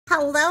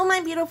Hello,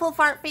 my beautiful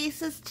fart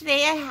faces.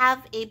 Today I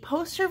have a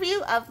post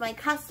review of my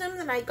custom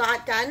that I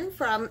got done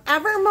from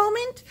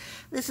Evermoment.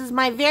 This is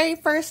my very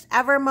first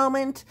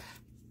Evermoment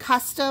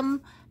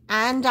custom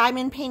and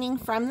diamond painting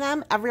from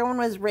them. Everyone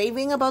was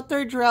raving about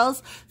their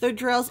drills. Their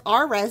drills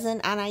are resin,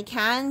 and I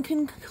can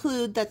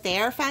conclude that they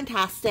are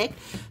fantastic.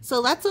 So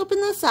let's open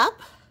this up.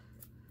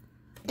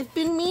 I've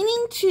been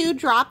meaning to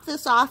drop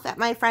this off at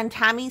my friend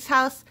Tammy's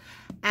house,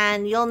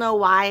 and you'll know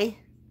why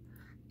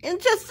in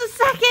just a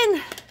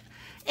second.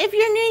 If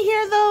you're new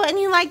here though and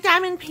you like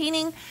diamond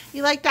painting,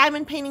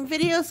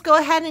 videos, go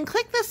ahead and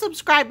click the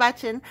subscribe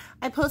button.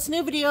 I post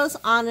new videos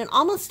on an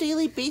almost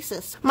daily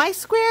basis. My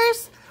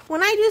squares,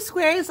 when I do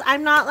squares,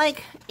 I'm not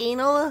like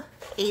anal.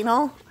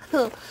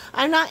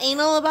 I'm not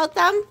anal about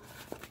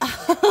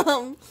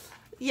them.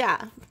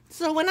 Yeah.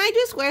 So when I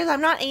do squares,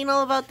 I'm not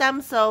anal about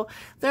them, so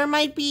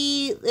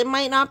it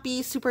might not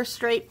be super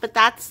straight, but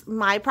that's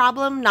my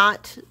problem,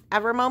 not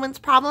Evermoment's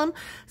problem.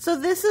 So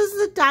this is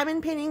the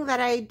diamond painting that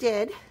I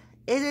did.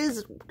 It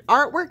is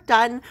artwork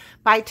done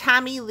by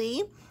Tammy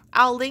Lee.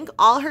 I'll link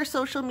all her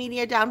social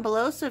media down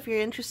below, so if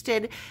you're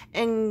interested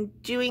in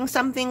doing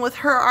something with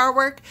her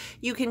artwork,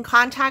 you can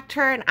contact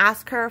her and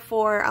ask her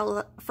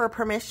for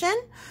permission.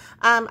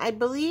 I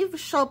believe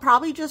she'll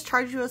probably just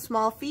charge you a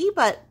small fee,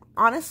 but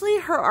honestly,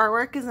 her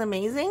artwork is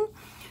amazing,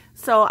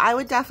 so I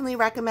would definitely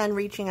recommend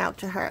reaching out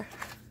to her.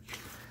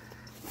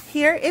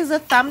 Here is a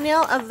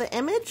thumbnail of the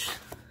image,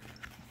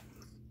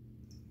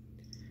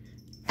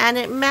 and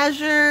it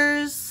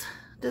measures,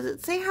 does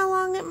it say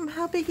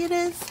how big it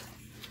is?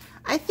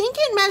 I think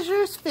it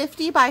measures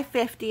 50 by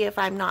 50 if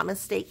I'm not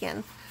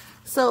mistaken.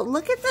 So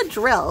look at the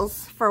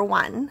drills for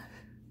one.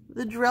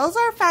 The drills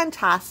are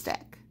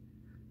fantastic.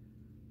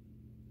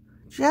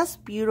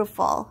 Just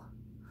beautiful.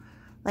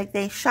 Like,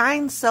 they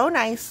shine so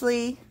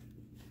nicely.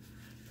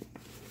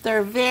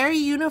 They're very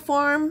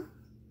uniform.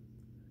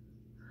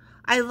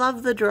 I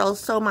love the drills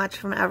so much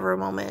from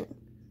Evermoment.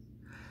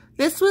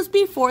 This was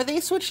before they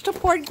switched to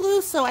poured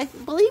glue, so I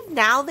believe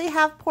now they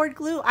have poured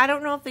glue. I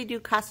don't know if they do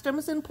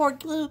customs in poured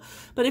glue,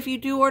 but if you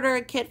do order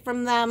a kit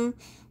from them,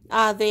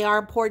 they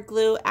are poured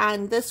glue,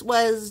 and this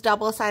was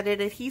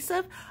double-sided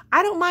adhesive.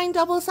 I don't mind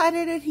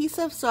double-sided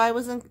adhesive, so I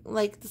wasn't,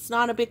 like, it's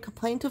not a big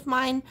complaint of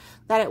mine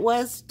that it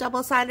was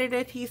double-sided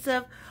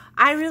adhesive.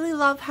 I really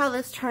love how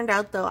this turned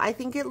out, though. I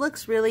think it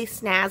looks really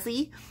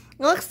snazzy.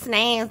 It looks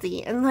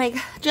snazzy, and, like,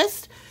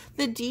 just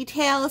the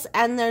details,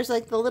 and there's,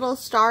 like, the little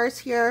stars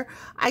here.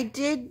 I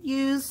did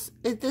use,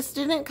 this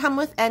didn't come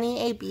with any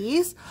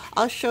ABs.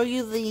 I'll show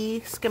you the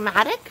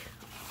schematic.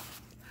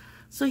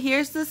 So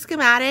here's the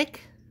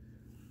schematic.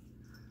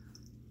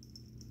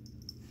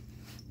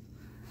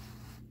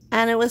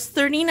 And it was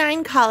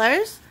 39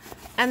 colors.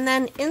 And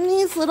then in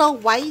these little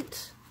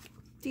white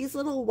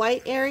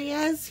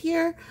areas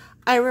here,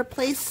 I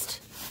replaced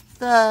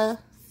the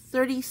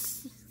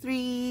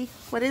 33,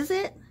 what is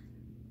it?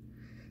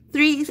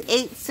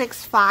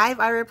 3865.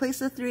 I replaced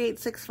the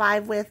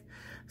 3865 with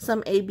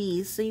some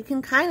ABs. So you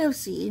can kind of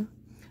see.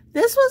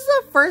 This was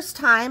the first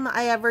time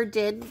I ever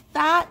did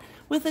that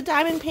with a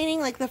diamond painting.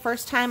 Like, the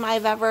first time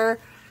I've ever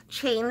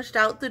changed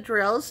out the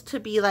drills to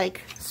be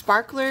like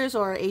sparklers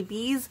or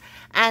ABs,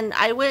 and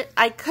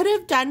I could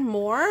have done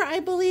more, I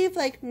believe,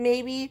 like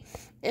maybe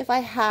if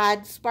I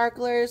had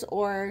sparklers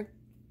or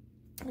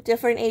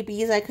different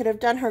ABs, I could have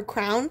done her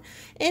crown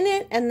in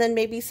it and then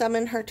maybe some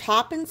in her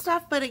top and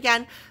stuff. But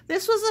again,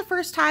 this was the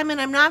first time, and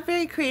I'm not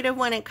very creative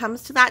when it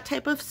comes to that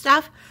type of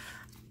stuff,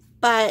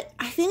 but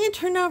I think it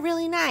turned out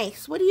really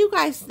nice. What do you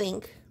guys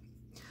think?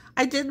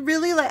 I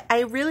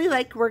really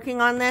liked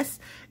working on this.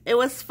 It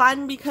was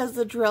fun because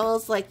the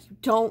drills, like, you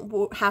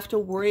don't have to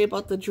worry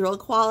about the drill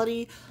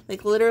quality.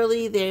 Like,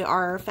 literally, they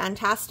are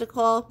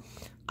fantastical.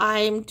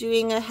 I'm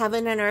doing a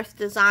Heaven and Earth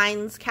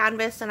Designs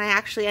canvas, and I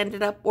actually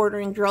ended up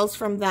ordering drills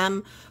from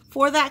them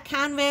for that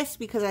canvas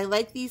because I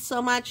like these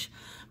so much.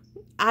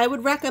 I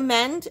would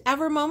recommend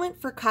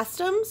Evermoment for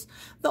customs.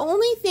 The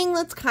only thing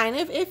that's kind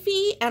of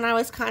iffy, and I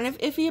was kind of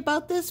iffy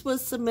about this,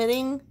 was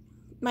submitting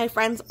my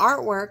friend's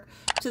artwork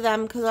to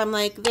them, because I'm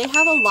like, they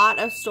have a lot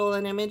of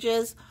stolen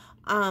images,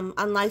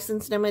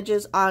 unlicensed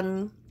images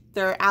on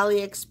their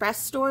AliExpress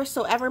store.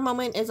 So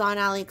Evermoment is on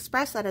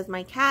AliExpress. That is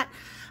my cat.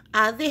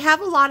 They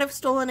have a lot of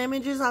stolen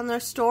images on their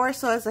store,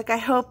 so I was like, I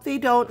hope they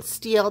don't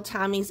steal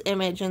Tammy's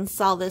image and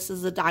sell this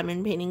as a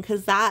diamond painting,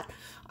 because that,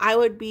 I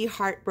would be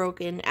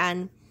heartbroken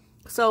and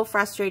so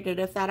frustrated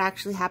if that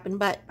actually happened.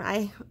 But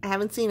I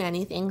haven't seen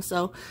anything,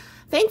 so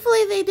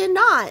thankfully they did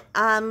not.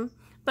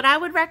 But I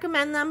would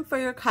recommend them for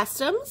your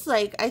customs.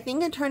 Like, I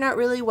think it turned out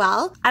really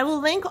well. I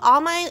will link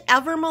all my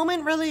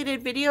Evermoment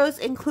related videos,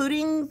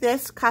 including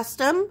this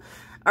custom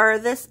or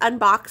this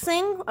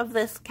unboxing of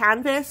this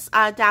canvas,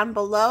 down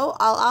below.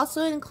 I'll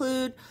also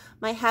include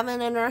my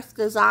Heaven and Earth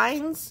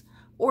Designs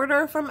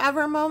order from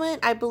Evermoment.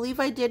 I believe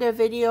I did a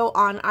video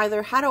on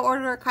either how to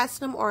order a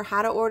custom or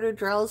how to order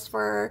drills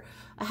for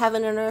a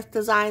Heaven and Earth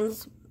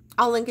Designs.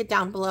 I'll link it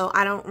down below.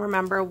 I don't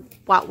remember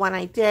what one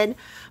I did.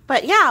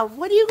 But yeah,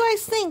 what do you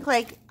guys think?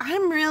 Like,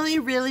 I'm really,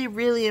 really,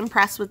 really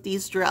impressed with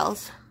these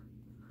drills.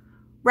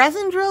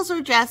 Resin drills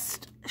are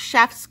just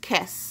chef's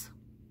kiss.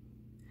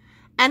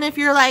 And if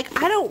you're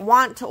like, I don't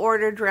want to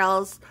order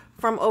drills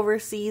from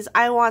overseas,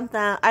 I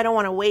don't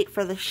want to wait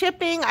for the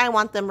shipping, I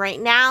want them right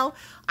now,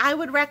 I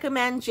would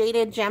recommend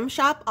Jaded Gem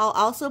Shop. I'll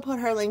also put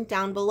her link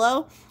down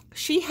below.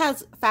 She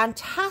has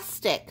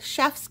fantastic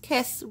chef's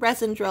kiss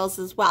resin drills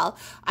as well.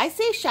 I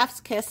say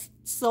chef's kiss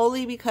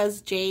solely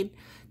because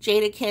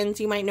Jadakins,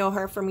 you might know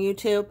her from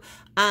YouTube,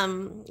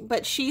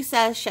 but she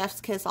says chef's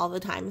kiss all the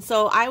time.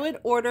 So I would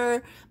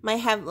order my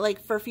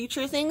for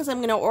future things, I'm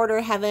going to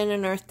order Heaven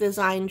and Earth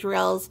Design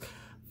drills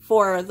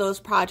for those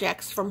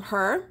projects from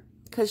her,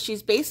 because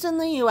she's based in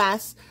the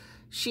US.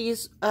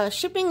 She's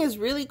shipping is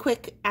really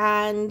quick,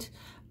 and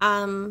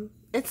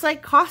it's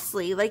like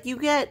costly. Like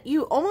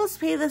you almost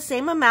pay the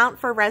same amount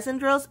for resin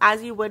drills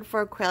as you would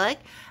for acrylic.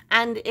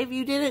 And if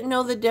you didn't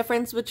know the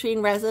difference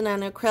between resin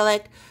and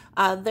acrylic,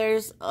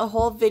 there's a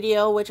whole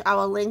video which I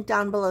will link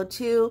down below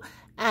too,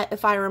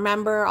 if I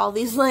remember all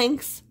these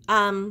links.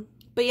 But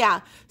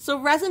yeah, so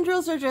resin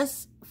drills are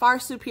just far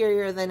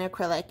superior than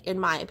acrylic in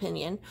my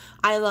opinion.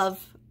 I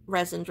love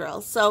resin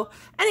drills. So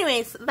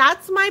anyways,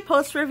 that's my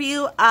post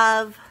review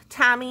of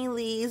Tammy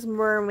Lee's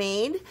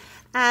mermaid,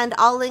 and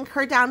I'll link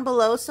her down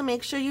below, so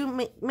make sure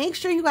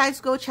you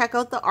guys go check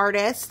out the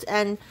artist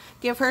and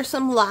give her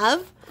some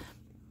love.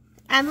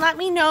 And let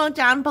me know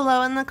down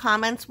below in the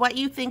comments what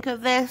you think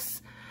of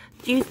this.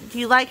 Do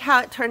you like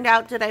how it turned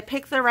out? Did I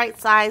pick the right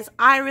size?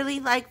 I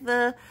really like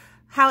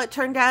how it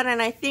turned out,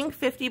 and I think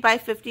 50 by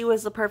 50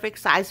 was the perfect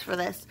size for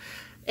this.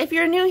 If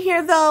you're new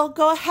here though,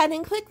 go ahead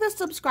and click the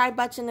subscribe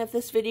button if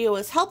this video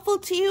was helpful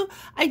to you.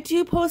 I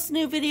do post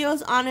new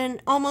videos on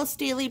an almost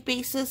daily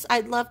basis.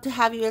 I'd love to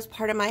have you as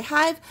part of my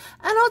hive,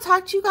 and I'll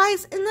talk to you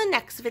guys in the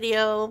next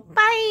video.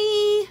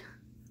 Bye!